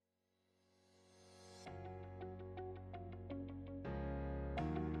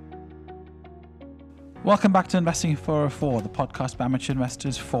Welcome back to Investing 404, the podcast by amateur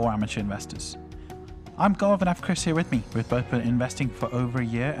investors for amateur investors. I'm Gav and I have Chris here with me. We've both been investing for over a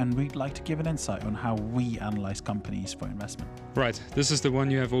year and we'd like to give an insight on how we analyze companies for investment. Right, this is the one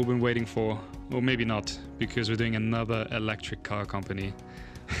you have all been waiting for, or maybe not, because we're doing another electric car company.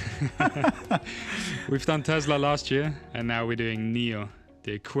 We've done Tesla last year and now we're doing NIO,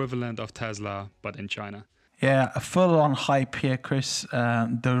 the equivalent of Tesla, but in China. Yeah, a full-on hype here, Chris.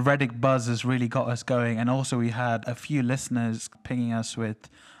 The Reddit buzz has really got us going. And also we had a few listeners pinging us with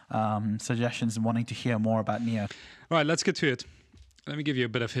suggestions and wanting to hear more about NIO. Right, let's get to it. Let me give you a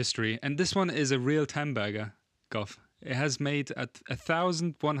bit of history. And this one is a real 10-bagger, Goff. It has made at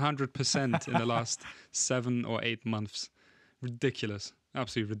 1,100% in the last 7 or 8 months. Ridiculous.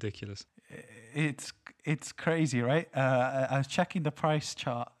 Absolutely ridiculous. It's crazy, right? I was checking the price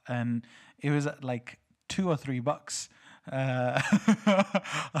chart and it was at like $2 or $3,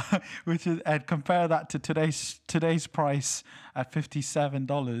 which is, and compare that to today's price at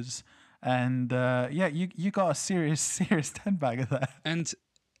 $57, and you got a serious 10-bagger there. And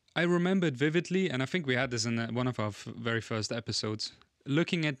I remember it vividly, and I think we had this in one of our very first episodes,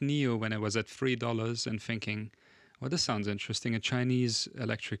 looking at NIO when it was at $3 and thinking, well, this sounds interesting, a Chinese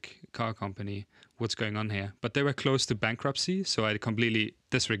electric car company, what's going on here? But they were close to bankruptcy, so I completely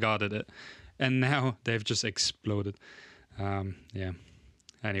disregarded it. And now they've just exploded. Anyway.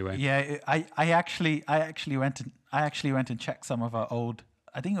 Yeah, I actually went and checked some of our old.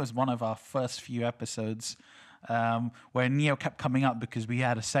 I think it was one of our first few episodes where NIO kept coming up because we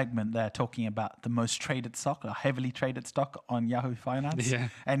had a segment there talking about the most traded stock, or heavily traded stock on Yahoo Finance. Yeah.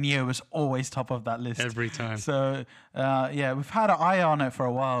 And NIO was always top of that list every time. So we've had an eye on it for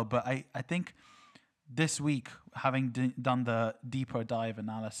a while, but I think this week, having done the deeper dive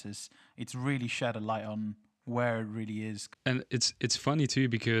analysis, it's really shed a light on where it really is. And it's funny too,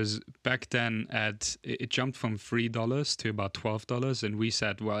 because back then it jumped from $3 to about $12, and we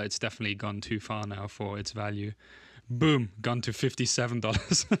said, well, it's definitely gone too far now for its value. Boom, gone to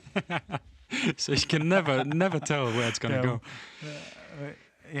 $57. So you can never tell where it's going to go.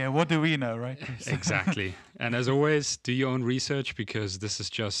 Yeah, what do we know, right? Exactly. And as always, do your own research, because this is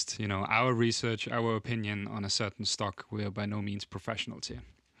just, our research, our opinion on a certain stock. We are by no means professionals here.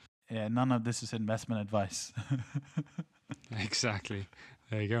 Yeah, none of this is investment advice. Exactly.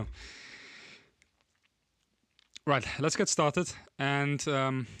 There you go. Right, let's get started. And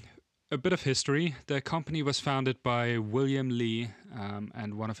a bit of history. The company was founded by William Li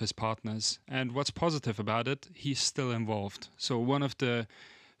and one of his partners. And what's positive about it, he's still involved. So one of the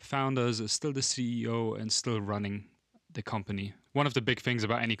founders is still the CEO and still running the company. One of the big things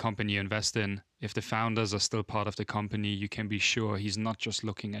about any company you invest in, if the founders are still part of the company, you can be sure he's not just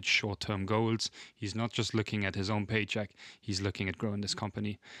looking at short-term goals. He's not just looking at his own paycheck. He's looking at growing this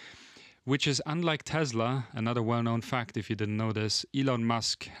company. Which is unlike Tesla, another well-known fact if you didn't know this, Elon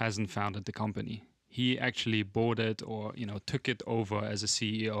Musk hasn't founded the company. He actually bought it or took it over as a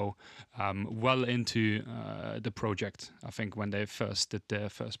CEO well into the project, I think, when they first did their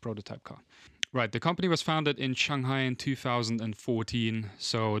first prototype car. Right, the company was founded in Shanghai in 2014,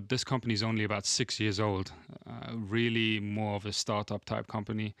 so this company is only about 6 years old, really more of a startup type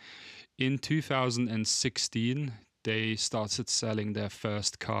company. In 2016, they started selling their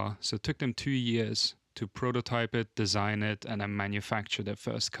first car, so it took them 2 years to prototype it, design it, and then manufacture their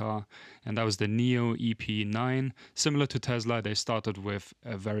first car. And that was the NIO EP9. Similar to Tesla, they started with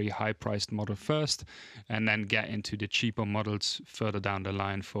a very high-priced model first, and then get into the cheaper models further down the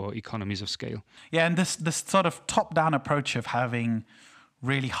line for economies of scale. Yeah, and this sort of top-down approach of having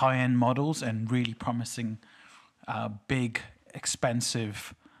really high-end models and really promising big,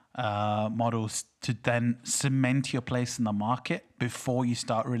 expensive models to then cement your place in the market before you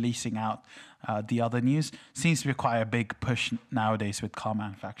start releasing out the other news seems to be quite a big push nowadays with car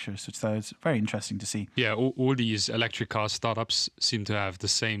manufacturers, so it's very interesting to see. Yeah, all these electric car startups seem to have the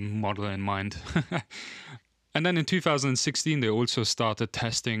same model in mind. And then in 2016, they also started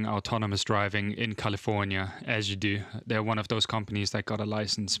testing autonomous driving in California, as you do. They're one of those companies that got a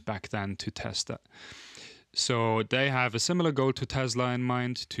license back then to test that. So they have a similar goal to Tesla in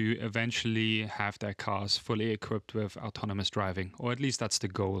mind, to eventually have their cars fully equipped with autonomous driving, or at least that's the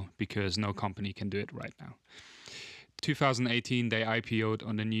goal, because no company can do it right now. 2018, they IPO'd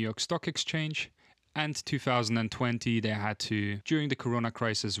on the New York Stock Exchange, and 2020, they had to, during the Corona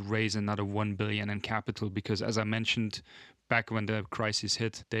crisis, raise another $1 billion in capital, because as I mentioned, back when the crisis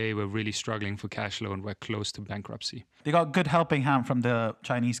hit, they were really struggling for cash flow and were close to bankruptcy. They got a good helping hand from the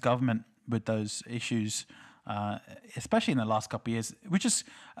Chinese government with those issues, especially in the last couple of years, which is,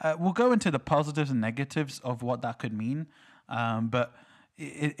 we'll go into the positives and negatives of what that could mean. But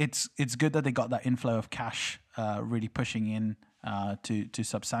it's good that they got that inflow of cash really pushing in to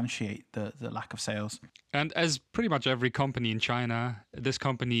substantiate the lack of sales. And as pretty much every company in China, this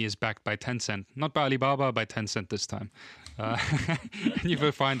company is backed by Tencent, not by Alibaba, by Tencent this time. And you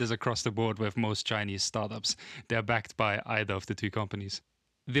will find this across the board with most Chinese startups. They're backed by either of the two companies.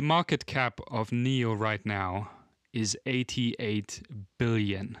 The market cap of NIO right now is 88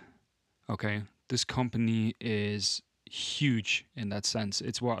 billion. Okay, this company is huge in that sense.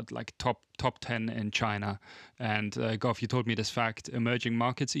 It's what, like top 10 in China. And Goff, you told me this fact, emerging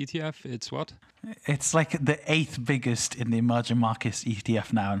markets ETF, it's what? It's like the 8th biggest in the emerging markets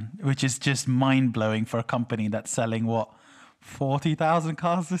ETF now, which is just mind-blowing for a company that's selling, what, 40,000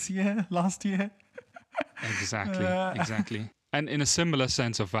 cars last year? Exactly. And in a similar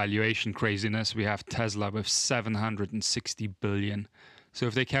sense of valuation craziness, we have Tesla with 760 billion. So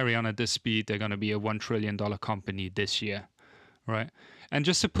if they carry on at this speed, they're going to be a $1 trillion company this year, right? And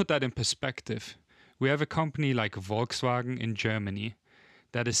just to put that in perspective, we have a company like Volkswagen in Germany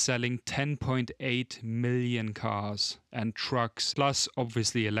that is selling 10.8 million cars and trucks, plus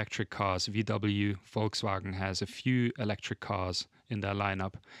obviously electric cars. VW, Volkswagen has a few electric cars in their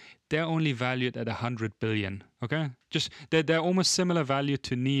lineup. They're only valued at 100 billion, okay? Just they're almost similar value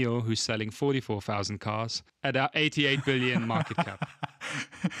to NIO, who's selling 44,000 cars at a 88 billion market cap.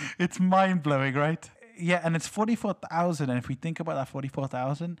 It's mind-blowing, right? Yeah, and it's 44,000. And if we think about that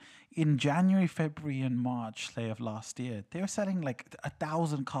 44,000, in January, February, and March, say, of last year, they were selling like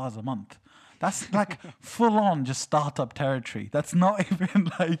 1,000 cars a month. That's like full-on just startup territory. That's not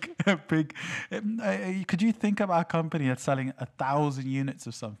even like a big... could you think about a company that's selling 1,000 units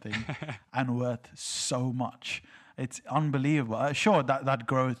of something and worth so much? It's unbelievable. Sure, that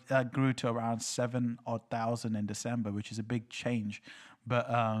grew to around 7,000 in December, which is a big change.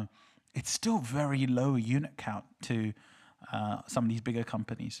 But it's still very low unit count to some of these bigger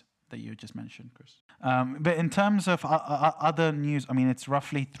companies that you just mentioned, Chris. But in terms of other news, I mean, it's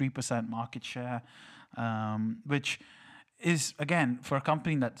roughly 3% market share, which is, again, for a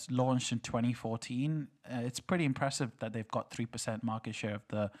company that's launched in 2014, it's pretty impressive that they've got 3% market share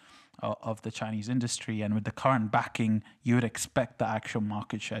of the Chinese industry. And with the current backing, you would expect the actual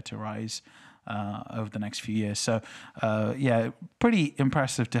market share to rise over the next few years. So, yeah, pretty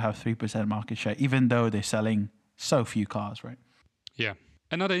impressive to have 3% market share, even though they're selling so few cars, right? Yeah.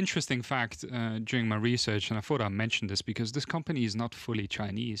 Another interesting fact during my research, and I thought I'd mention this because this company is not fully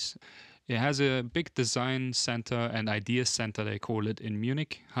Chinese. It has a big design center and ideas center, they call it, in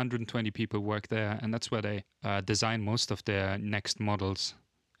Munich. 120 people work there, and that's where they design most of their next models.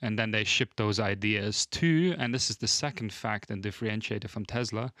 And then they ship those ideas to, and this is the second fact and differentiator from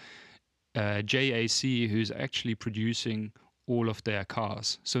Tesla, JAC, who's actually producing all of their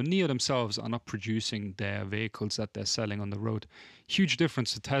cars. So NIO themselves are not producing their vehicles that they're selling on the road. Huge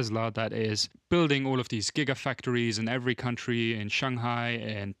difference to Tesla, that is building all of these gigafactories in every country, in Shanghai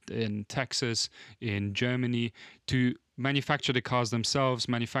and in Texas, in Germany, to manufacture the cars themselves,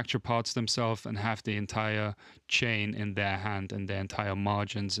 manufacture parts themselves, and have the entire chain in their hand and their entire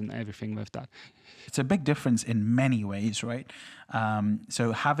margins and everything with that. It's a big difference in many ways, right?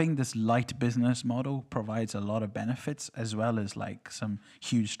 So having this light business model provides a lot of benefits as well as like some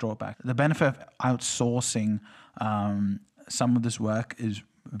huge drawbacks. The benefit of outsourcing some of this work is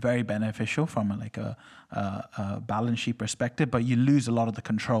very beneficial from a balance sheet perspective, but you lose a lot of the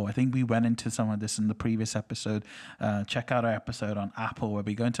control. I think we went into some of this in the previous episode. Check out our episode on Apple, where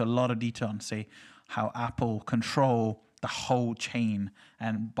we go into a lot of detail and say how Apple control the whole chain,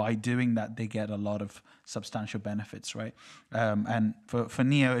 and by doing that they get a lot of substantial benefits, right? And for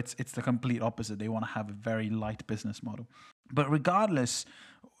NIO, it's the complete opposite. They want to have a very light business model. But regardless,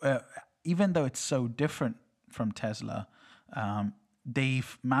 even though it's so different from Tesla,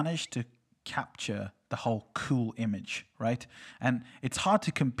 they've managed to capture the whole cool image, right? And it's hard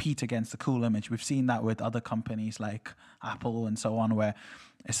to compete against the cool image. We've seen that with other companies like Apple and so on, where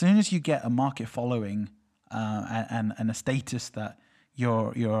as soon as you get a market following and a status that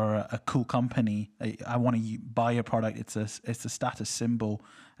you're a cool company, I want to buy your product, it's a status symbol,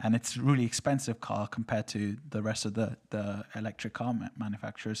 and it's a really expensive car compared to the rest of the electric car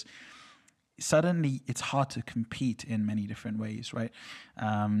manufacturers. Suddenly it's hard to compete in many different ways, right?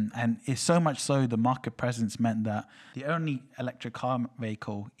 And it's so much so the market presence meant that the only electric car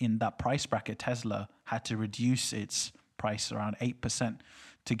vehicle in that price bracket, Tesla, had to reduce its price around 8%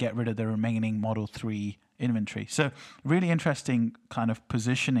 to get rid of the remaining Model 3 inventory. So really interesting kind of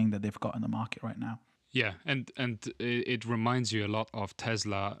positioning that they've got in the market right now. Yeah, and it reminds you a lot of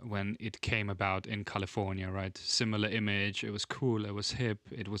Tesla when it came about in California, right? Similar image, it was cool, it was hip,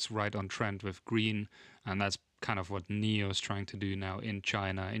 it was right on trend with green, and that's kind of what NIO is trying to do now in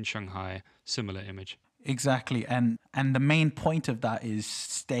China, in Shanghai, similar image. Exactly, and the main point of that is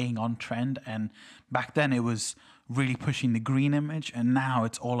staying on trend. And back then it was really pushing the green image, and now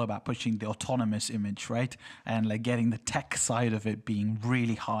it's all about pushing the autonomous image, right? And like getting the tech side of it being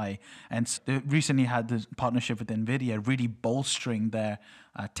really high. And they recently had this partnership with NVIDIA, really bolstering their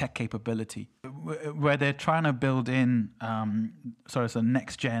tech capability, where they're trying to build in sort of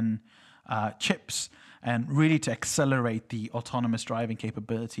next gen chips, and really to accelerate the autonomous driving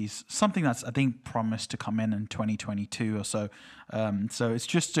capabilities, something that's, I think, promised to come in 2022 or so. So it's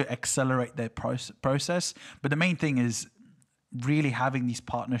just to accelerate their process. But the main thing is really having these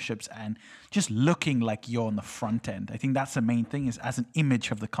partnerships and just looking like you're on the front end. I think that's the main thing, is as an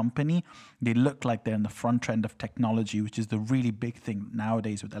image of the company, they look like they're in the front end of technology, which is the really big thing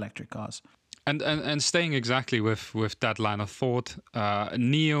nowadays with electric cars. And staying exactly with that line of thought,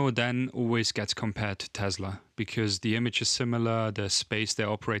 NIO then always gets compared to Tesla because the image is similar, the space they're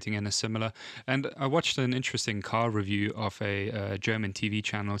operating in is similar. And I watched an interesting car review of a German TV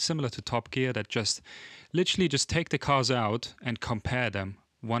channel similar to Top Gear that just literally just take the cars out and compare them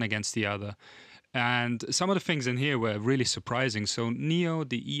one against the other. And some of the things in here were really surprising. So NIO,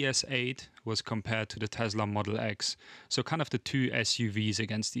 the ES8, was compared to the Tesla Model X. So kind of the two SUVs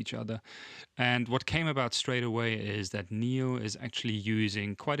against each other. And what came about straight away is that NIO is actually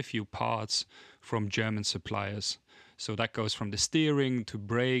using quite a few parts from German suppliers. So that goes from the steering to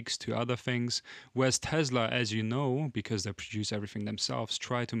brakes to other things. Whereas Tesla, as you know, because they produce everything themselves,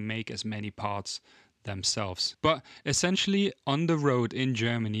 try to make as many parts themselves. But essentially on the road in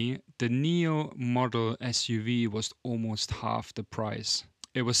Germany, the NIO model SUV was almost half the price.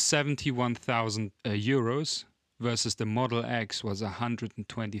 It was 71,000 euros versus the Model X was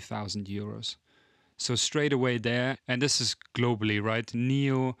 120,000 euros. So straight away there, and this is globally, right?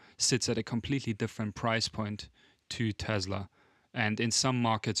 NIO sits at a completely different price point to Tesla. And in some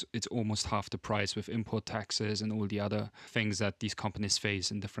markets, it's almost half the price with import taxes and all the other things that these companies face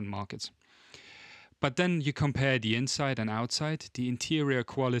in different markets. But then you compare the inside and outside, the interior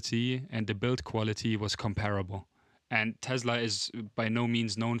quality and the build quality was comparable. And Tesla is by no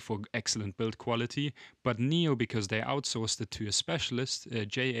means known for excellent build quality, but NIO, because they outsourced it to a specialist,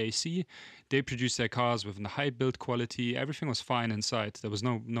 JAC, they produced their cars with a high build quality. Everything was fine inside. There was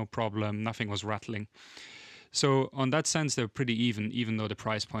no problem. Nothing was rattling. So on that sense, they're pretty even though the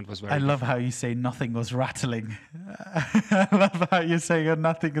price point was very love how you say nothing was rattling. I love how you say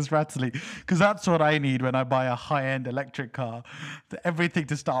nothing is rattling, because that's what I need when I buy a high-end electric car, everything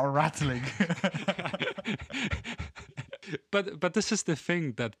to start rattling. But this is the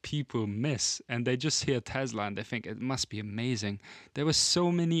thing that people miss, and they just hear Tesla and they think it must be amazing. There were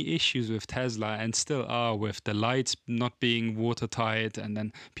so many issues with Tesla, and still are, with the lights not being watertight, and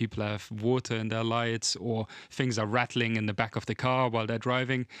then people have water in their lights, or things are rattling in the back of the car while they're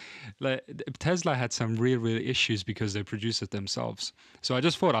driving. Tesla had some real issues because they produce it themselves. So I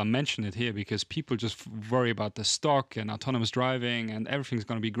just thought I'll mention it here because people just worry about the stock and autonomous driving and everything's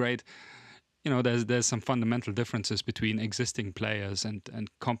going to be great. You know, there's some fundamental differences between existing players and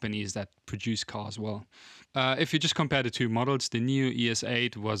companies that produce cars well. If you just compare the two models, the new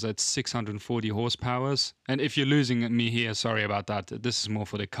ES8 was at 640 horsepower. And if you're losing me here, sorry about that. This is more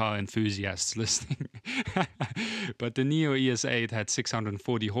for the car enthusiasts listening. But the NIO ES8 had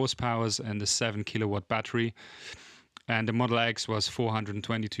 640 horsepower and a 7 kilowatt battery. And the Model X was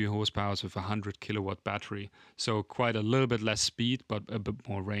 422 horsepower with a 100 kilowatt battery. So quite a little bit less speed, but a bit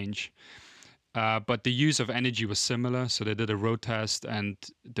more range. But the use of energy was similar, so they did a road test, and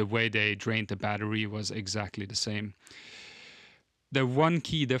the way they drained the battery was exactly the same. The one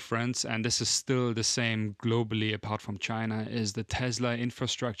key difference, and this is still the same globally apart from China, is the Tesla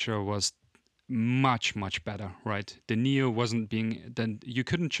infrastructure was much better, right? The NIO wasn't being, then you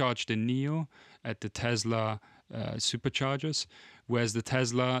couldn't charge the NIO at the Tesla superchargers, whereas the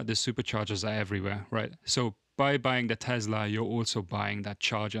superchargers are everywhere, right? So by buying the Tesla, you're also buying that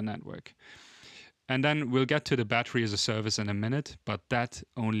charger network. And then we'll get to the battery as a service in a minute, but that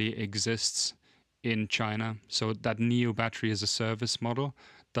only exists in China. So that NIO battery as a service model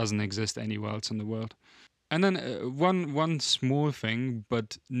doesn't exist anywhere else in the world. And then one small thing,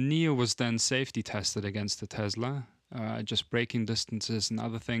 but NIO was then safety tested against the Tesla, just braking distances and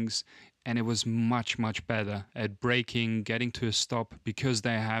other things. And it was much better at braking, getting to a stop, because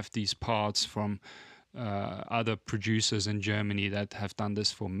they have these parts from other producers in Germany that have done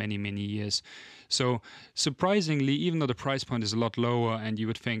this for many years. So surprisingly, even though the price point is a lot lower and you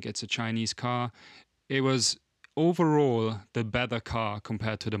would think it's a Chinese car, it was overall the better car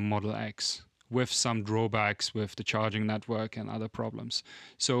compared to the Model X, with some drawbacks with the charging network and other problems.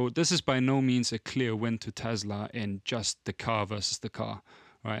 So this is by no means a clear win to Tesla in just the car versus the car.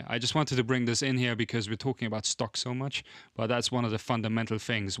 Right. I just wanted to bring this in here because we're talking about stock so much, but that's one of the fundamental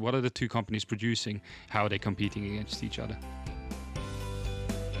things. What are the two companies producing? How are they competing against each other?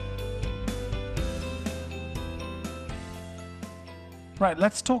 Right,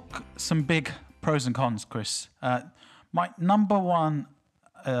 let's talk some big pros and cons, Chris. My number one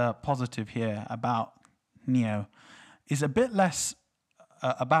positive here about NIO is a bit less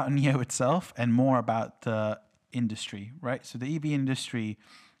about NIO itself and more about the industry, right? So the EV industry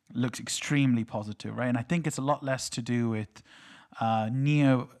looks extremely positive, right? And I think it's a lot less to do with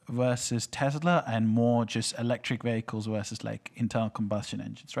NIO versus Tesla and more just electric vehicles versus like internal combustion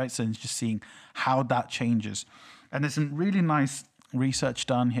engines, right? So it's just seeing how that changes. And there's some really nice research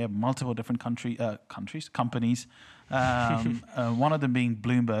done here, multiple different companies. One of them being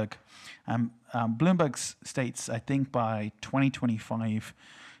Bloomberg. Bloomberg states, I think by 2025,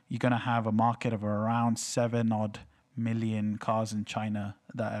 you're going to have a market of around 7 odd million cars in China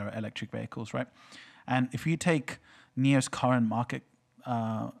that are electric vehicles, right? And if you take NIO's current market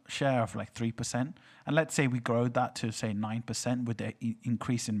share of like 3%, and let's say we grow that to say 9% with the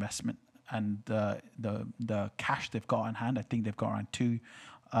increased investment and the cash they've got on hand, I think they've got around 2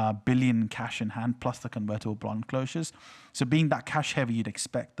 billion cash in hand plus the convertible bond closures. So being that cash heavy, you'd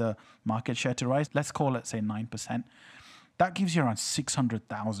expect the market share to rise. Let's call it say 9%. That gives you around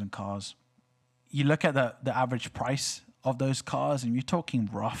 600,000 cars. You look at the average price of those cars, and you're talking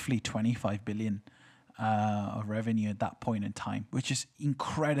roughly 25 billion of revenue at that point in time, which is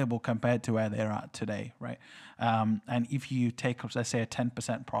incredible compared to where they're at today, right? And if you take, let's say, a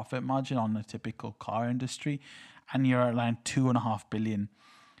 10% profit margin on a typical car industry, and you're at around 2.5 billion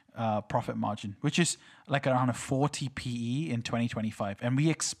profit margin, which is like around a 40 PE in 2025. And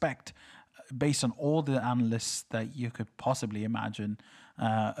we expect, based on all the analysts that you could possibly imagine,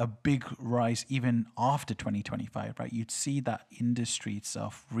 a big rise even after 2025, right? You'd see that industry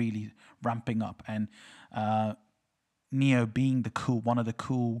itself really ramping up, and NIO being one of the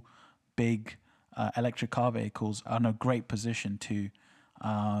cool big electric car vehicles are in a great position to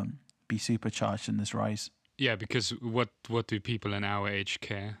be supercharged in this rise. Yeah, because what do people in our age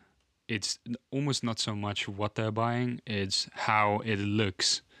care? It's almost not so much what they're buying, it's how it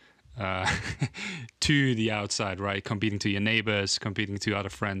looks to the outside, right? Competing to your neighbors, competing to other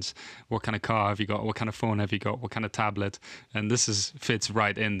friends. What kind of car have you got? What kind of phone have you got? What kind of tablet? And this fits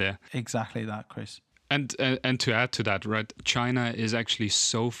right in there. Exactly that, Chris. And to add to that, right, China is actually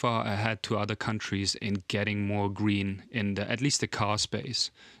so far ahead to other countries in getting more green in at least the car space.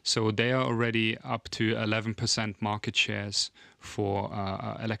 So they are already up to 11% market shares for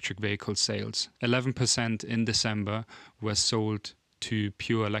electric vehicle sales. 11% in December were sold to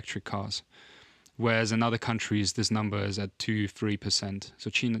pure electric cars, whereas in other countries this number is at 2-3%.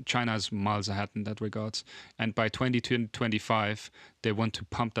 So China is miles ahead in that regards. And by 2025, they want to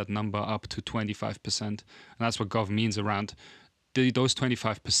pump that number up to 25%. And that's what Gov means around those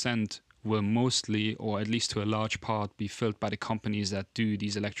 25% will mostly, or at least to a large part, be filled by the companies that do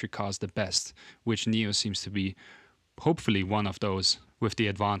these electric cars the best, which NIO seems to be hopefully one of those, with the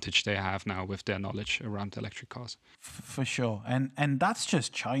advantage they have now with their knowledge around electric cars. For sure. And that's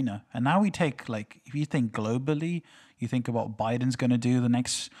just China. And now we take, like, if you think globally, you think about what Biden's going to do the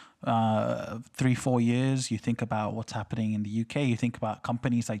next 3-4 years. You think about what's happening in the UK. You think about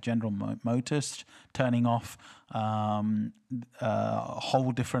companies like General Motors turning off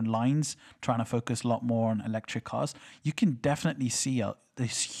whole different lines, trying to focus a lot more on electric cars. You can definitely see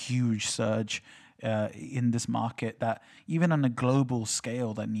this huge surge in this market that even on a global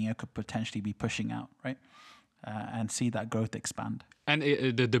scale that NIO could potentially be pushing out, right? And see that growth expand. And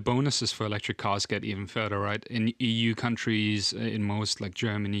the bonuses for electric cars get even further, right? In EU countries, in most like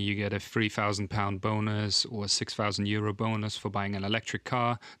Germany, you get a £3,000 bonus or €6,000 bonus for buying an electric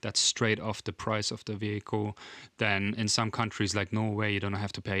car. That's straight off the price of the vehicle. Then in some countries like Norway, you don't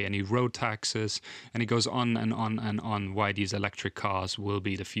have to pay any road taxes. And it goes on and on and on why these electric cars will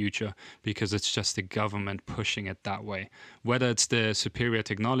be the future, because it's just the government pushing it that way. Whether it's the superior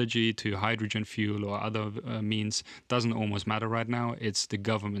technology to hydrogen fuel or other means, doesn't almost matter right now. It's the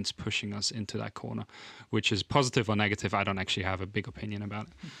government's pushing us into that corner, which is positive or negative. I don't actually have a big opinion about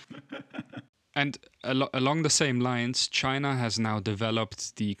it. And along the same lines, China has now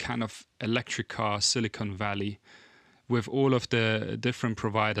developed the kind of electric car Silicon Valley with all of the different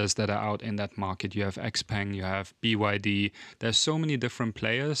providers that are out in that market. You have XPeng, you have BYD. There's so many different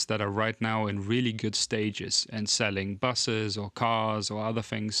players that are right now in really good stages and selling buses or cars or other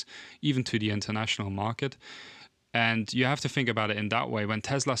things, even to the international market. And you have to think about it in that way. When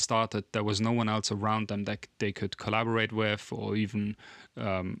Tesla started, there was no one else around them that they could collaborate with or even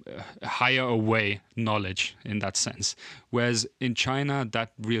hire away knowledge in that sense. Whereas in China,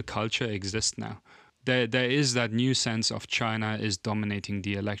 that real culture exists now. There is that new sense of China is dominating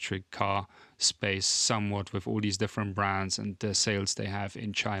the electric car space somewhat with all these different brands and the sales they have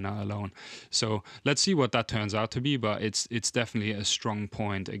in China alone. So let's see what that turns out to be, but it's definitely a strong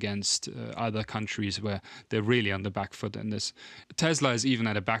point against other countries where they're really on the back foot in this. Tesla is even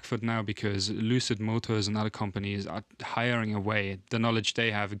at a back foot now because Lucid Motors and other companies are hiring away the knowledge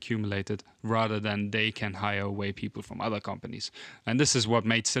they have accumulated rather than they can hire away people from other companies. And this is what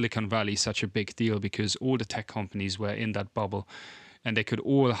made Silicon Valley such a big deal, because all the tech companies were in that bubble and they could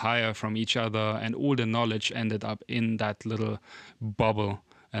all hire from each other, and all the knowledge ended up in that little bubble.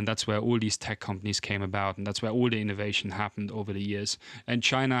 And that's where all these tech companies came about, and that's where all the innovation happened over the years. And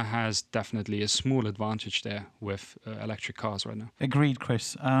China has definitely a small advantage there with electric cars right now. Agreed,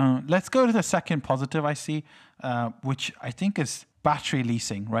 Chris. Let's go to the second positive I see, which I think is battery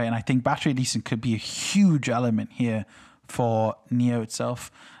leasing, right? And I think battery leasing could be a huge element here for NIO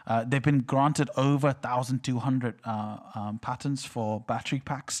itself. They've been granted over 1,200 patents for battery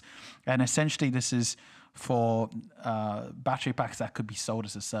packs. And essentially, this is for battery packs that could be sold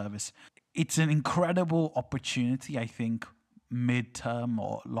as a service. It's an incredible opportunity, I think, mid-term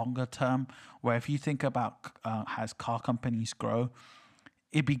or longer term, where if you think about as car companies grow,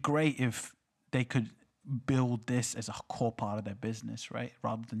 it'd be great if they could build this as a core part of their business, right?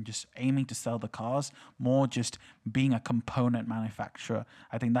 Rather than just aiming to sell the cars, more just being a component manufacturer.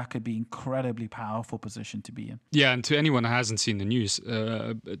 I think that could be incredibly powerful position to be in. Yeah, and to anyone who hasn't seen the news,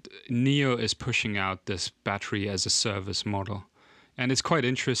 NIO is pushing out this battery as a service model. And it's quite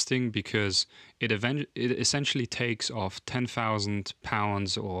interesting because it essentially takes off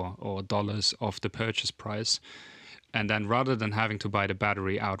 £10,000 or dollars off the purchase price. And then rather than having to buy the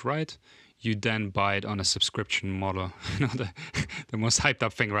battery outright, you then buy it on a subscription model. You know, the most hyped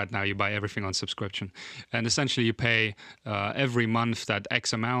up thing right now, you buy everything on subscription. And essentially you pay every month that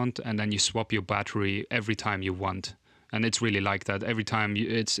X amount, and then you swap your battery every time you want. And it's really like that. Every time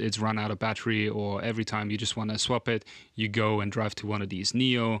it's run out of battery, or every time you just want to swap it, you go and drive to one of these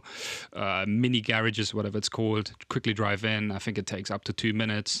NIO mini garages, whatever it's called, quickly drive in. I think it takes up to 2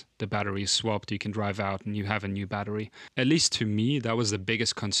 minutes. The battery is swapped, you can drive out and you have a new battery. At least to me, that was the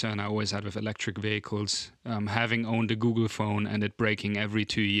biggest concern I always had with electric vehicles, having owned a Google phone and it breaking every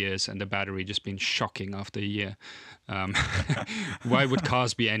 2 years and the battery just being shocking after a year. Why would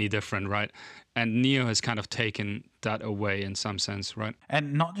cars be any different, right? And NIO has kind of taken that away in some sense, right?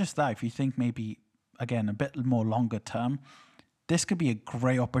 And not just that, if you think maybe, again, a bit more longer term, this could be a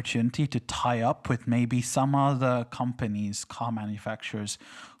great opportunity to tie up with maybe some other companies, car manufacturers,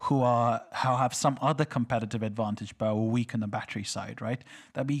 who have some other competitive advantage but are weak on the battery side, right?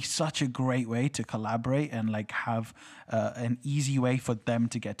 That'd be such a great way to collaborate and like have an easy way for them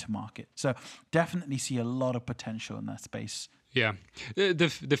to get to market. So definitely see a lot of potential in that space. Yeah. The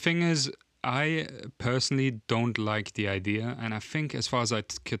thing is, I personally don't like the idea, and I think, as far as I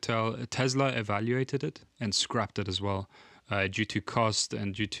could tell, Tesla evaluated it and scrapped it as well, due to cost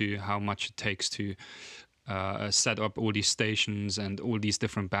and due to how much it takes to set up all these stations and all these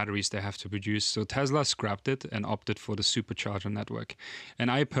different batteries they have to produce. So Tesla scrapped it and opted for the supercharger network. And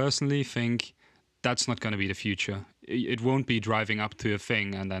I personally think that's not going to be the future. It won't be driving up to a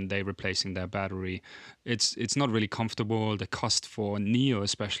thing and then they replacing their battery. It's not really comfortable. The cost for NIO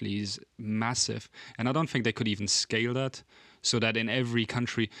especially is massive. And I don't think they could even scale that so that in every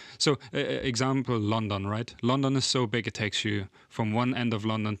country. So example, London, right? London is so big it takes you from one end of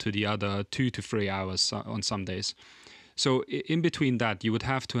London to the other 2 to 3 hours on some days. So in between that, you would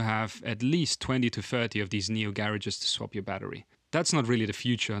have to have at least 20 to 30 of these NIO garages to swap your battery. That's not really the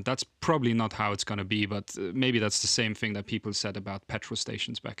future. That's probably not how it's going to be, but maybe that's the same thing that people said about petrol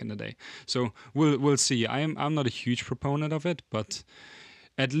stations back in the day. So we'll see. I'm not a huge proponent of it, but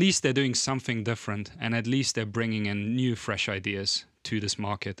at least they're doing something different, and at least they're bringing in new, fresh ideas to this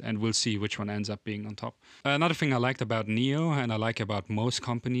market, and we'll see which one ends up being on top. Another thing I liked about NIO, and I like about most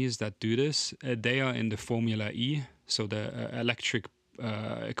companies that do this, they are in the Formula E, so the electric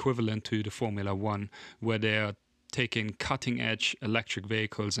equivalent to the Formula One, where they are taking cutting-edge electric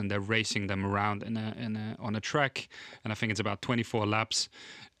vehicles and they're racing them around on a track, and I think it's about 24 laps.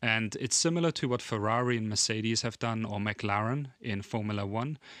 And it's similar to what Ferrari and Mercedes have done, or McLaren in Formula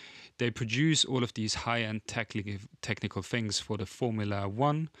One. They produce all of these high-end technical things for the Formula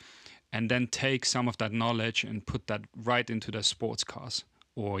One, and then take some of that knowledge and put that right into their sports cars.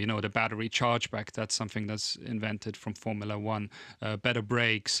 or the battery chargeback. That's something that's invented from Formula One. Better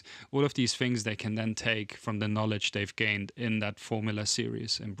brakes, all of these things they can then take from the knowledge they've gained in that Formula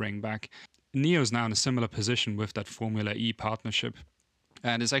series and bring back. NIO's now in a similar position with that Formula E partnership,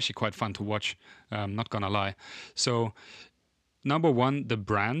 and it's actually quite fun to watch, not gonna lie. So number one, the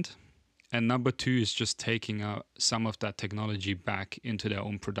brand, and number two is just taking some of that technology back into their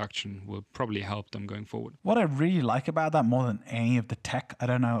own production will probably help them going forward. What I really like about that more than any of the tech, I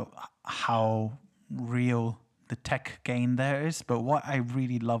don't know how real the tech gain there is, but what I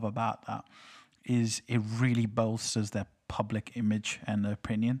really love about that is it really bolsters their public image and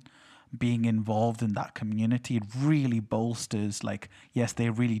opinion. Being involved in that community, it really bolsters, like, yes, they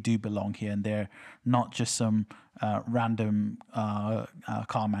really do belong here, and they're not just some random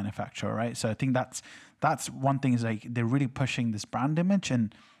car manufacturer, right? So I think that's one thing, is like they're really pushing this brand image,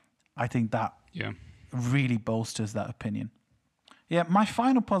 and I think that really bolsters that opinion. Yeah, my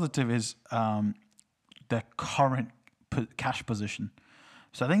final positive is their current cash position.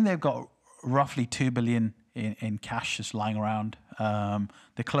 So I think they've got roughly 2 billion in cash just lying around.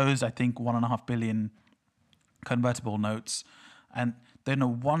 They closed, I think, 1.5 billion convertible notes, and they're in a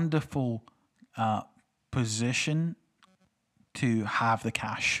wonderful position to have the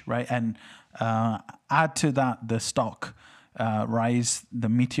cash, right? And add to that the stock rise, the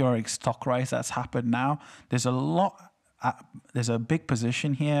meteoric stock rise that's happened now. There's a big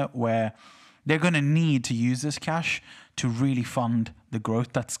position here where they're going to need to use this cash to really fund the growth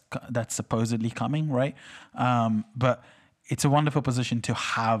that's supposedly coming, right? But it's a wonderful position to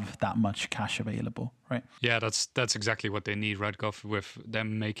have that much cash available, right? Yeah, that's exactly what they need, right, Goff? With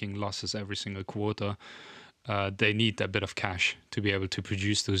them making losses every single quarter, they need that bit of cash to be able to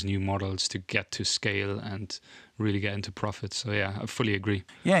produce those new models, to get to scale and really get into profit. So yeah, I fully agree.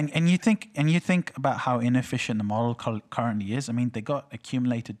 Yeah, and you think about how inefficient the model currently is. I mean, they got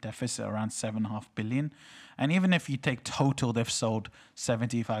accumulated deficit around 7.5 billion. And even if you take total, they've sold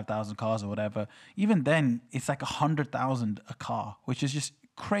 75,000 cars or whatever. Even then, it's like 100,000 a car, which is just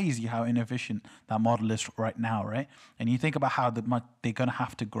crazy how inefficient that model is right now, right? And you think about how they're going to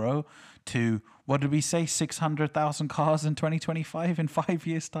have to grow to, what did we say, 600,000 cars in 2025 in 5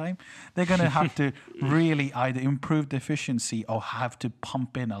 years' time? They're going to have to really either improve the efficiency or have to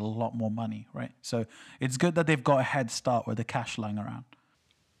pump in a lot more money, right? So it's good that they've got a head start with the cash lying around.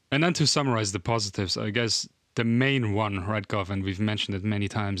 And then to summarize the positives, I guess the main one, right, Gov, and we've mentioned it many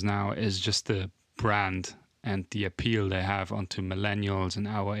times now, is just the brand and the appeal they have onto millennials and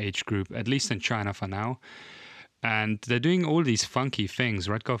our age group, at least in China for now. And they're doing all these funky things,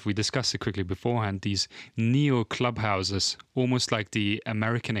 right, Gov? We discussed it quickly beforehand, these NIO clubhouses, almost like the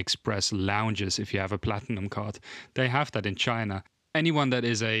American Express lounges if you have a platinum card. They have that in China. Anyone that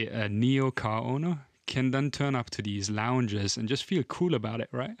is a NIO car owner can then turn up to these lounges and just feel cool about it,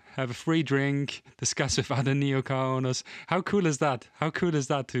 right? Have a free drink, discuss with other NIO car owners. How cool is that? How cool is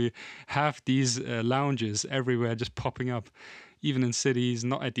that to have these lounges everywhere just popping up, even in cities,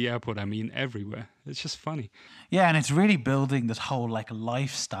 not at the airport, I mean, everywhere. It's just funny. Yeah, and it's really building this whole like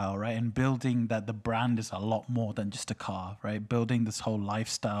lifestyle, right? And building that the brand is a lot more than just a car, right? Building this whole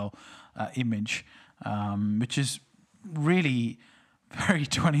lifestyle image, which is really very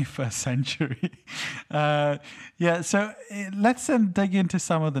 21st century. So let's then dig into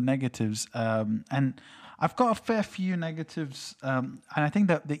some of the negatives. And I've got a fair few negatives. And I think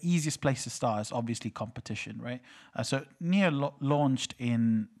that the easiest place to start is obviously competition, right? So NIO launched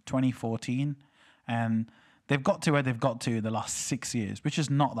in 2014, and they've got to where they've got to in the last 6 years, which is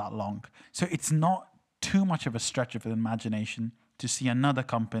not that long. So it's not too much of a stretch of the imagination to see another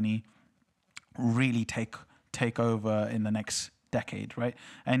company really take over in the next decade, right?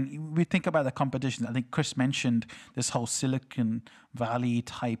 And we think about the competition. I think Chris mentioned this whole Silicon Valley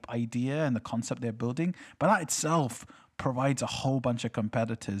type idea and the concept they're building, but that itself provides a whole bunch of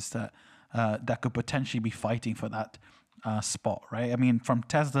competitors that could potentially be fighting for that spot, right? I mean, from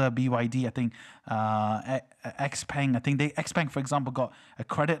Tesla, BYD, I think XPeng, XPeng, for example, got a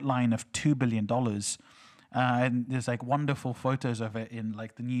credit line of $2 billion. And there's like wonderful photos of it in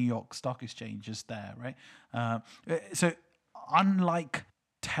like the New York Stock Exchange just there, right? So unlike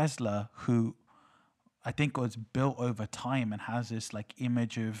Tesla, who I think was built over time and has this like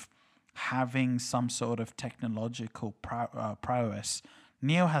image of having some sort of technological prowess,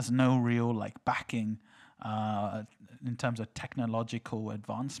 NIO has no real like backing in terms of technological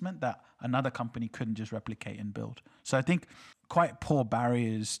advancement that another company couldn't just replicate and build. So I think quite poor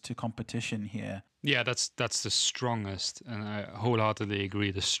barriers to competition here. Yeah, that's the strongest, and I wholeheartedly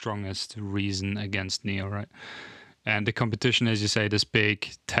agree, the strongest reason against NIO, right? And the competition, as you say, is big.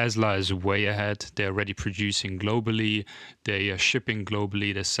 Tesla is way ahead. They're already producing globally. They are shipping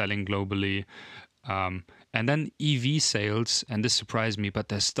globally. They're selling globally. And then EV sales, and this surprised me, but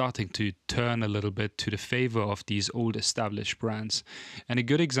they're starting to turn a little bit to the favor of these old established brands. And a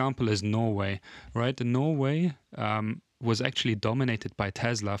good example is Norway, right? Norway was actually dominated by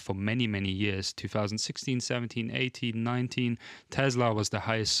Tesla for many, many years. 2016, 17, 18, 19, Tesla was the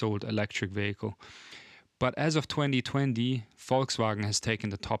highest sold electric vehicle. But as of 2020, Volkswagen has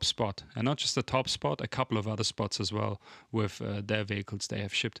taken the top spot. And not just the top spot, a couple of other spots as well with their vehicles they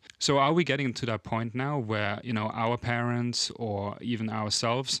have shipped. So are we getting to that point now where, our parents or even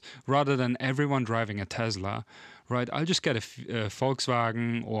ourselves, rather than everyone driving a Tesla, right, I'll just get a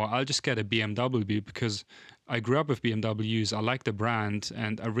Volkswagen or I'll just get a BMW because I grew up with BMWs. I like the brand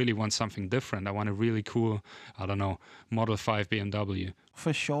and I really want something different. I want a really cool, Model 5 BMW.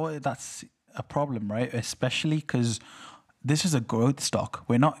 For sure, that's a problem, right? Especially because this is a growth stock.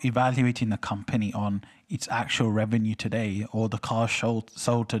 We're not evaluating the company on its actual revenue today or the cars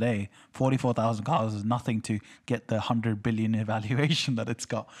sold today. 44,000 cars is nothing to get the 100 billion evaluation that it's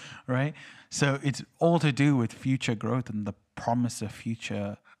got, right? So it's all to do with future growth and the promise of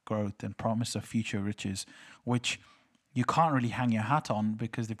future growth and promise of future riches, which you can't really hang your hat on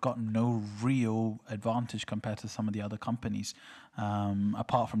because they've got no real advantage compared to some of the other companies,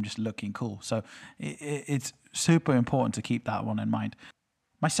 apart from just looking cool. So it's super important to keep that one in mind.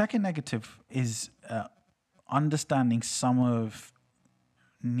 My second negative is understanding some of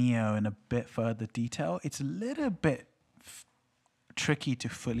NIO in a bit further detail. It's a little bit tricky to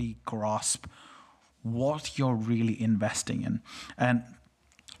fully grasp what you're really investing in. And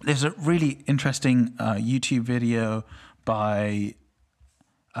there's a really interesting YouTube video by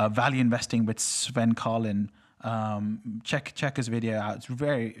Value Investing with Sven Carlin. Check his video out. It's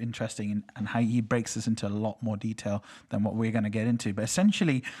very interesting and how he breaks this into a lot more detail than what we're going to get into. But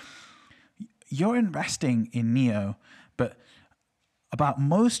essentially, you're investing in NIO, but about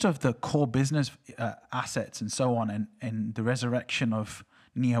most of the core business assets and so on, and the resurrection of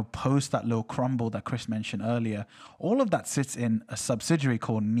NIO post that little crumble that Chris mentioned earlier, all of that sits in a subsidiary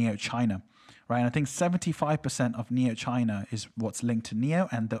called NIO China, right? And I think 75% of NIO China is what's linked to NIO,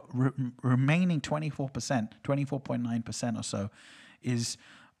 and the remaining 24%, 24.9% or so, is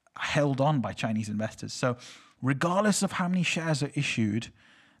held on by Chinese investors. So regardless of how many shares are issued,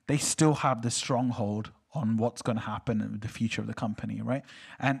 they still have the stronghold on what's going to happen in the future of the company, right?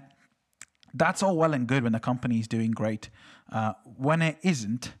 And that's all well and good when the company is doing great. When it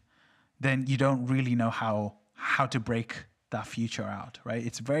isn't, then you don't really know how to break that future out, right?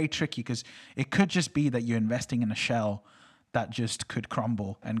 It's very tricky because it could just be that you're investing in a shell that just could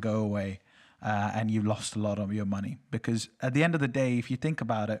crumble and go away, and you lost a lot of your money. Because at the end of the day, if you think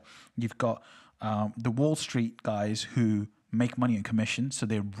about it, you've got the Wall Street guys who make money in commission, so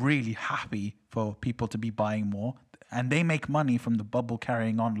they're really happy for people to be buying more. And they make money from the bubble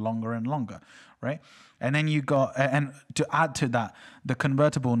carrying on longer and longer, right? And then you got, and to add to that, the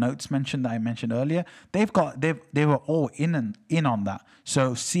convertible notes that I mentioned earlier, they were all in on that.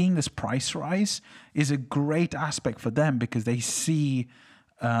 So seeing this price rise is a great aspect for them because they see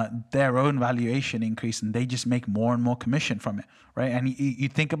their own valuation increase and they just make more and more commission from it, right? And you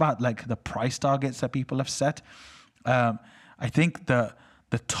think about like the price targets that people have set. I think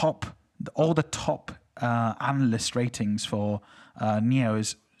all the top analyst ratings for NIO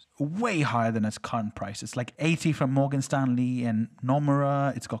is way higher than its current price. It's like 80 from Morgan Stanley and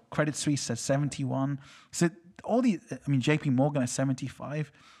Nomura. It's got Credit Suisse at 71. So JP Morgan at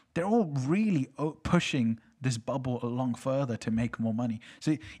 75. They're all really pushing this bubble along further to make more money.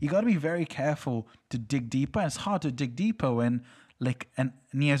 So you got to be very careful to dig deeper. And it's hard to dig deeper when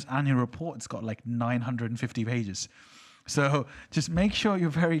NIO's annual report's got like 950 pages. So just make sure you're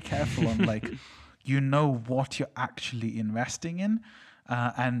very careful on what you're actually investing in,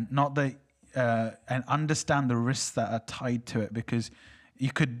 and and understand the risks that are tied to it, because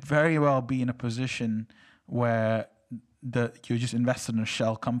you could very well be in a position where you're just invested in a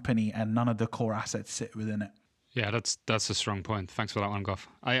shell company and none of the core assets sit within it. Yeah, that's a strong point. Thanks for that one, Goff.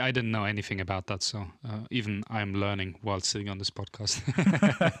 I didn't know anything about that, so even I'm learning while sitting on this podcast.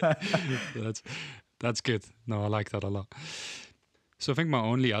 That's good. No, I like that a lot. So I think my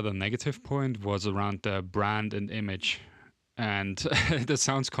only other negative point was around the brand and image. And that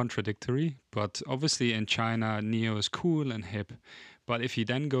sounds contradictory, but obviously in China, NIO is cool and hip. But if you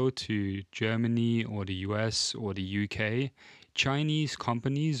then go to Germany or the US or the UK, Chinese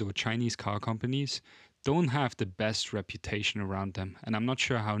companies or Chinese car companies don't have the best reputation around them. And I'm not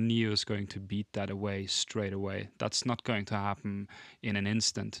sure how NIO is going to beat that away straight away. That's not going to happen in an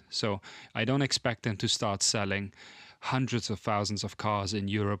instant. So I don't expect them to start selling hundreds of thousands of cars in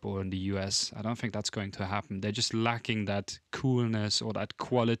Europe or in the US. I don't think that's going to happen. They're just lacking that coolness or that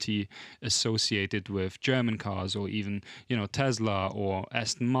quality associated with German cars, or even, Tesla or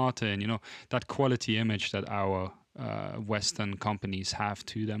Aston Martin, that quality image that our Western companies have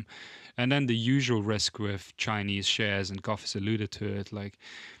to them. And then the usual risk with Chinese shares, and Goff has alluded to it, like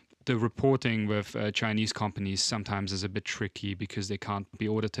the reporting with Chinese companies sometimes is a bit tricky because they can't be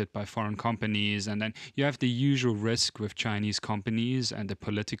audited by foreign companies. And then you have the usual risk with Chinese companies and the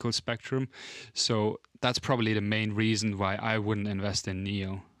political spectrum. So that's probably the main reason why I wouldn't invest in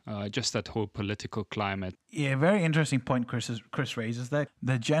NIO. Just that whole political climate. Yeah, very interesting point Chris raises there.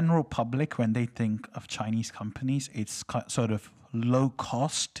 The general public, when they think of Chinese companies, it's sort of low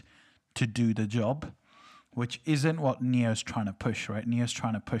cost to do the job, which isn't what NIO's trying to push, right? NIO's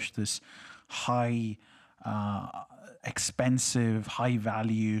trying to push this high, expensive, high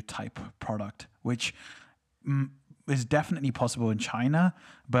value type product, which is definitely possible in China.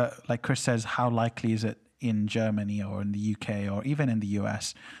 But like Chris says, how likely is it in Germany or in the UK or even in the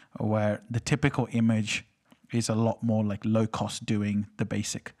US, where the typical image is a lot more like low cost doing the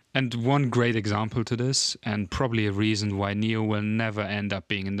basic? And one great example to this, and probably a reason why NIO will never end up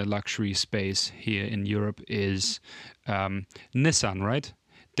being in the luxury space here in Europe, is Nissan, right?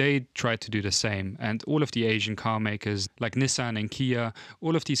 They tried to do the same. And all of the Asian car makers like Nissan and Kia,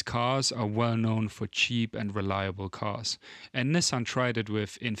 all of these cars are well known for cheap and reliable cars. And Nissan tried it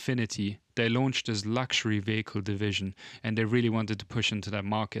with Infiniti. They launched this luxury vehicle division, and they really wanted to push into that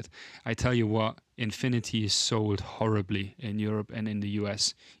market. I tell you what, Infiniti is sold horribly in Europe and in the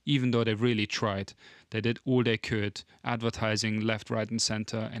US, even though they really tried. They did all they could, advertising left, right, and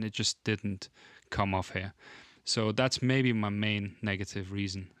center, and it just didn't come off here. So that's maybe my main negative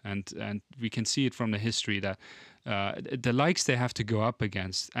reason. And we can see it from the history that the likes they have to go up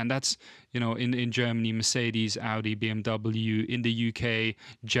against. And that's, in Germany, Mercedes, Audi, BMW, in the UK,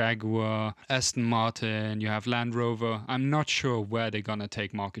 Jaguar, Aston Martin, you have Land Rover. I'm not sure where they're going to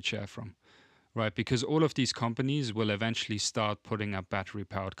take market share from, right? Because all of these companies will eventually start putting up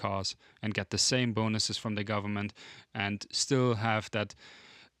battery-powered cars and get the same bonuses from the government and still have that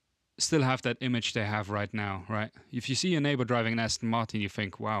image they have right now, right? If you see your neighbor driving an Aston Martin, you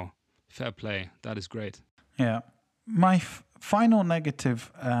think, wow, fair play, that is great. Yeah. My final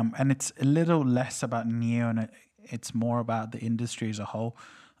negative, and it's a little less about NIO and it's more about the industry as a whole,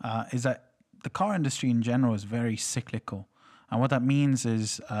 is that the car industry in general is very cyclical. And what that means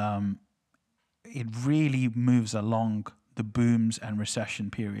is it really moves along the booms and recession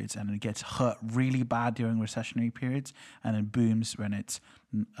periods, and it gets hurt really bad during recessionary periods, and it booms when it's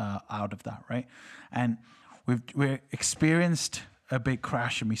out of that, right? And we've experienced a big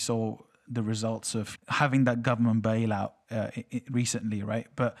crash, and we saw the results of having that government bailout recently, right?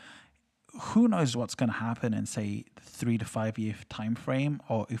 But who knows what's going to happen in, say, 3 to 5 year time frame,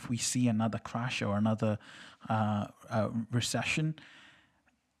 or if we see another crash or another recession.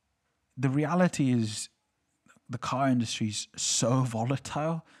 The reality is the car industry is so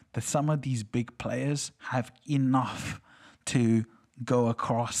volatile that some of these big players have enough to go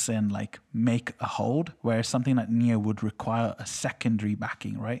across and like make a hold, whereas something like NIO would require a secondary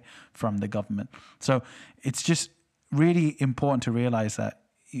backing, right, from the government. So it's just really important to realize that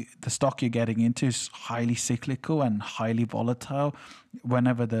the stock you're getting into is highly cyclical and highly volatile.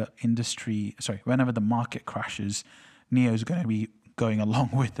 Whenever the market crashes, NIO is going to be going along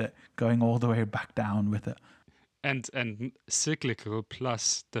with it, going all the way back down with it. And cyclical,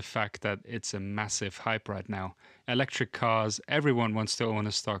 plus the fact that it's a massive hype right now. Electric cars, everyone wants to own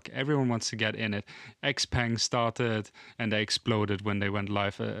a stock. Everyone wants to get in it. XPeng started and they exploded when they went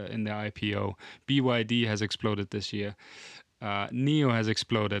live in the IPO. BYD has exploded this year. NIO has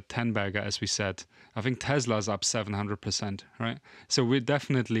exploded, 10-bagger, as we said. I think Tesla's up 700%, right? So we're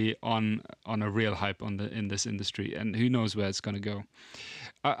definitely on a real hype in this industry, and who knows where it's going to go.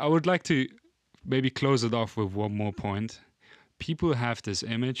 I would like to maybe close it off with one more point. People have this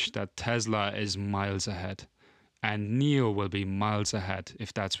image that Tesla is miles ahead, and NIO will be miles ahead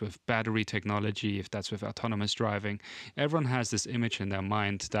if that's with battery technology, if that's with autonomous driving. Everyone has this image in their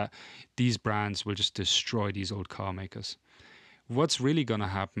mind that these brands will just destroy these old car makers. What's really going to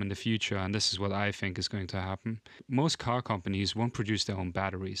happen in the future, and this is what I think is going to happen, most car companies won't produce their own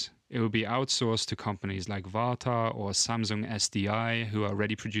batteries. It will be outsourced to companies like Varta or Samsung SDI, who are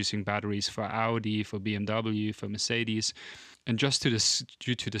already producing batteries for Audi, for BMW, for Mercedes. And just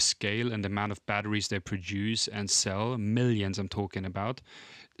due to the scale and the amount of batteries they produce and sell, millions I'm talking about,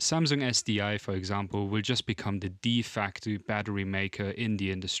 Samsung SDI, for example, will just become the de facto battery maker in the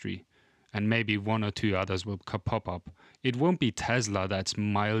industry. And maybe one or two others will pop up. It won't be Tesla that's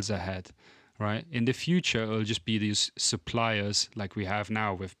miles ahead, right? In the future, it'll just be these suppliers like we have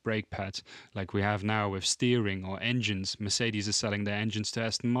now with brake pads, like we have now with steering or engines. Mercedes is selling their engines to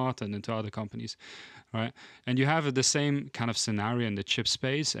Aston Martin and to other companies, right? And you have the same kind of scenario in the chip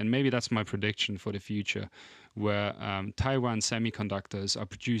space, and maybe that's my prediction for the future, where Taiwan Semiconductors are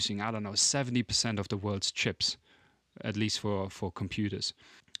producing, 70% of the world's chips, at least for computers.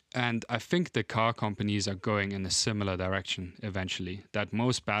 And I think the car companies are going in a similar direction eventually, that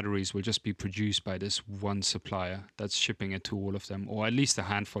most batteries will just be produced by this one supplier that's shipping it to all of them, or at least a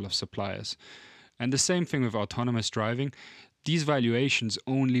handful of suppliers. And the same thing with autonomous driving. These valuations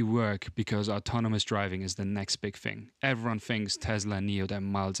only work because autonomous driving is the next big thing. Everyone thinks Tesla and NIO, they're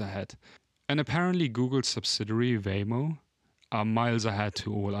miles ahead. And apparently Google's subsidiary Waymo are miles ahead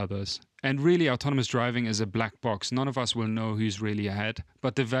to all others. And really, autonomous driving is a black box. None of us will know who's really ahead.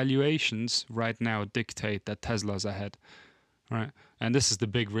 But the valuations right now dictate that Tesla's ahead, right? And this is the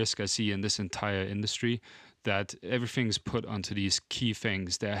big risk I see in this entire industry, that everything's put onto these key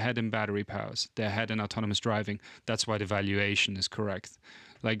things. They're ahead in battery powers. They're ahead in autonomous driving. That's why the valuation is correct.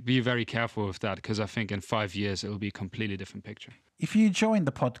 Like, be very careful with that, because I think in 5 years, it'll be a completely different picture. If you joined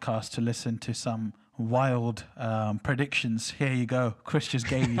the podcast to listen to some wild predictions, here you go. Chris just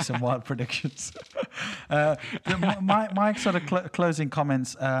gave you some wild predictions. My sort of closing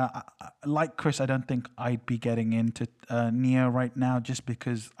comments, like Chris, I don't think I'd be getting into NIO right now, just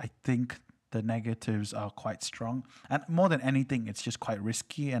because I think the negatives are quite strong. And more than anything, it's just quite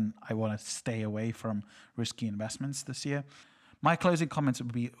risky, and I want to stay away from risky investments this year. My closing comments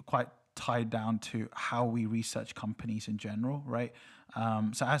would be quite tied down to how we research companies in general, right?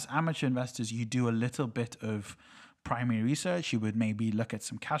 So as amateur investors, you do a little bit of primary research. You would maybe look at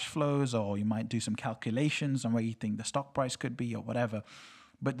some cash flows, or you might do some calculations on where you think the stock price could be or whatever.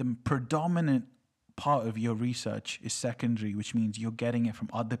 But the predominant part of your research is secondary, which means you're getting it from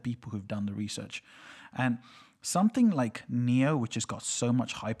other people who've done the research. And something like NIO, which has got so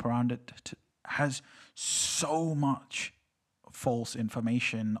much hype around it, has so much false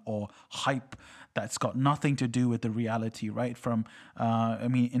information or hype that's got nothing to do with the reality, right? From,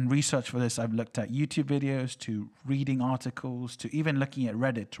 in research for this, I've looked at YouTube videos to reading articles to even looking at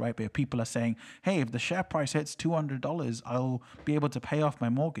Reddit, right? Where people are saying, hey, if the share price hits $200, I'll be able to pay off my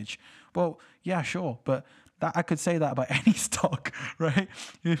mortgage. Well, yeah, sure. But that, I could say that about any stock, right?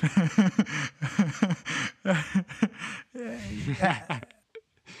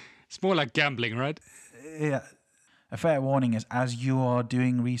 It's more like gambling, right? Yeah. A fair warning is, as you are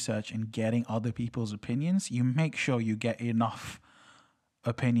doing research and getting other people's opinions, you make sure you get enough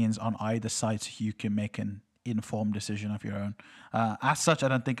opinions on either side so you can make an informed decision of your own. As such, I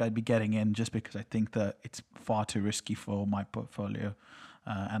don't think I'd be getting in, just because I think that it's far too risky for my portfolio.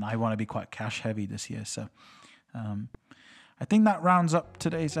 And I want to be quite cash heavy this year. So I think that rounds up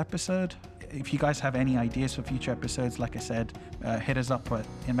today's episode. If you guys have any ideas for future episodes, like I said, hit us up at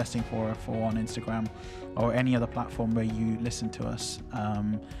Investing404 on Instagram or any other platform where you listen to us.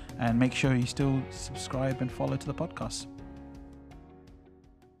 And make sure you still subscribe and follow to the podcast.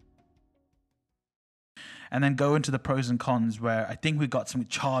 And then go into the pros and cons, where I think we've got some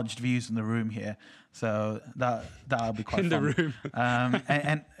charged views in the room here. So that'll be quite fun. In the room. And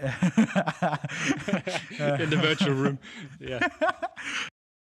in the virtual room. Yeah.